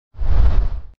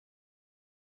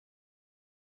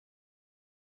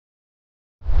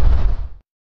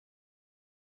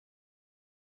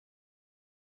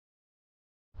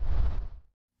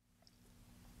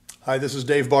Hi, this is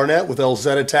Dave Barnett with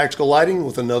Elzetta Tactical Lighting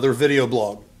with another video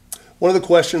blog. One of the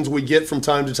questions we get from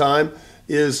time to time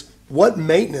is what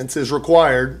maintenance is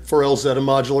required for Elzetta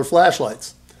Modular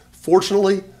flashlights?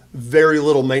 Fortunately, very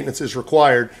little maintenance is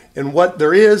required, and what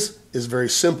there is very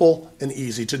simple and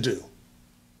easy to do.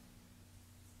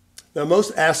 Now,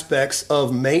 most aspects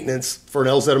of maintenance for an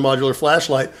Elzetta Modular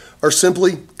flashlight are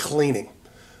simply cleaning.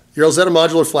 Your Elzetta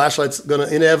Modular flashlight's going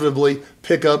to inevitably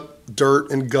pick up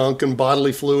dirt and gunk and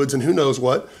bodily fluids and who knows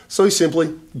what, so you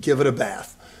simply give it a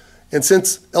bath. And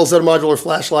since Elzetta Modular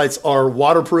flashlights are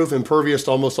waterproof, impervious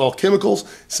to almost all chemicals,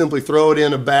 simply throw it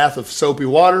in a bath of soapy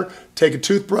water, take a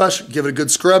toothbrush, give it a good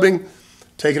scrubbing,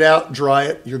 take it out, dry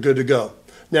it, you're good to go.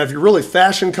 Now, if you're really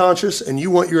fashion conscious and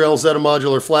you want your Elzetta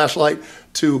Modular flashlight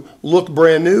to look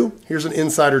brand new, here's an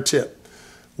insider tip.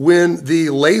 When the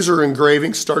laser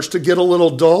engraving starts to get a little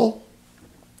dull,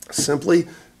 simply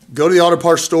go to the auto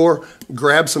parts store,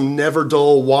 grab some Never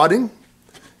Dull wadding.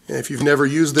 And if you've never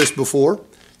used this before,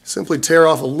 simply tear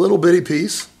off a little bitty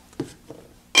piece.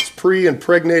 It's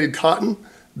pre-impregnated cotton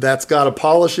that's got a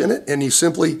polish in it, and you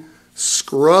simply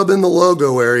scrub in the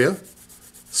logo area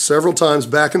several times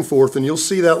back and forth, and you'll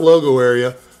see that logo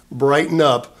area brighten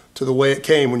up to the way it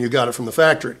came when you got it from the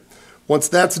factory. Once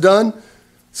that's done,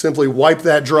 simply wipe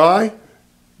that dry.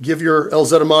 Give your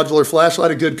Elzetta Modular flashlight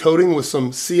a good coating with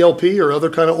some CLP or other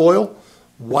kind of oil.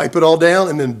 Wipe it all down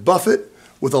and then buff it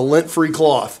with a lint-free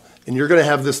cloth. And you're going to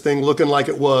have this thing looking like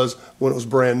it was when it was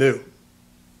brand new.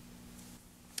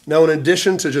 Now, in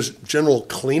addition to just general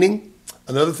cleaning,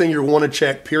 another thing you'll want to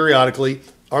check periodically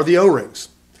are the O-rings.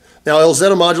 Now,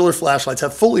 Elzetta Modular flashlights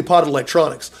have fully potted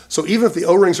electronics. So even if the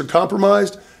O-rings are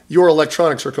compromised, your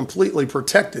electronics are completely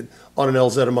protected on an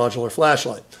Elzetta Modular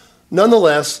flashlight.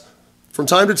 Nonetheless, from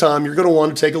time to time, you're going to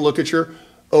want to take a look at your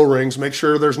O-rings, make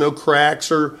sure there's no cracks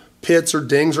or pits or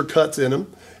dings or cuts in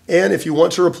them. And if you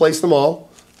want to replace them all,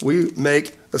 we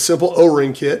make a simple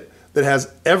O-ring kit that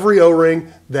has every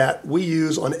O-ring that we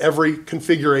use on every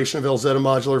configuration of Elzetta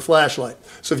Modular flashlight.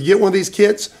 So if you get one of these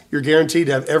kits, you're guaranteed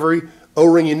to have every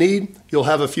O-ring you need. You'll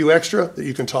have a few extra that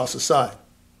you can toss aside.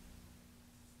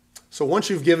 So once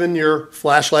you've given your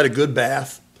flashlight a good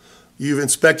bath, you've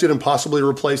inspected and possibly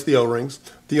replaced the O-rings,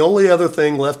 the only other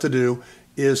thing left to do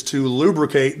is to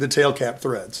lubricate the tail cap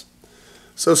threads.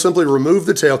 So simply remove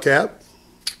the tail cap,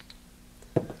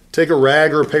 take a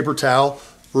rag or a paper towel,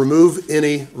 remove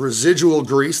any residual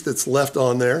grease that's left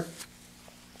on there,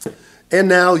 and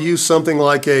now use something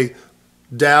like a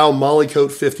Dow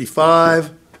Molykote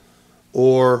 55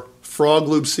 or Frog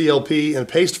Lube CLP in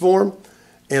paste form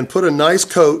and put a nice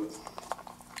coat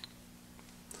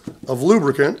of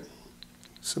lubricant,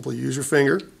 simply use your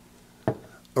finger,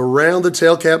 around the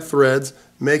tail cap threads,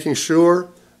 making sure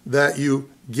that you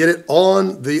get it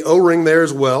on the O-ring there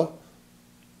as well,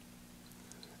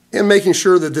 and making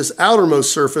sure that this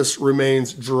outermost surface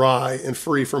remains dry and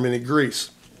free from any grease.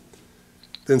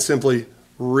 Then simply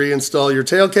reinstall your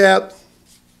tail cap,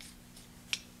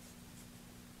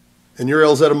 and your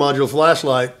Elzetta Modular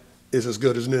flashlight is as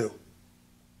good as new.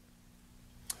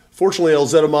 Fortunately,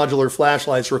 Elzetta Modular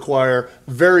flashlights require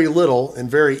very little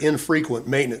and very infrequent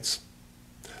maintenance.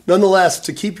 Nonetheless,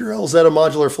 to keep your Elzetta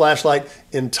Modular flashlight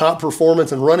in top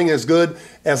performance and running as good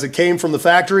as it came from the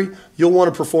factory, you'll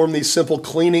want to perform these simple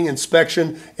cleaning,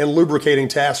 inspection, and lubricating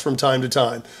tasks from time to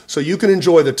time so you can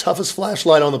enjoy the toughest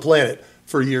flashlight on the planet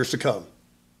for years to come.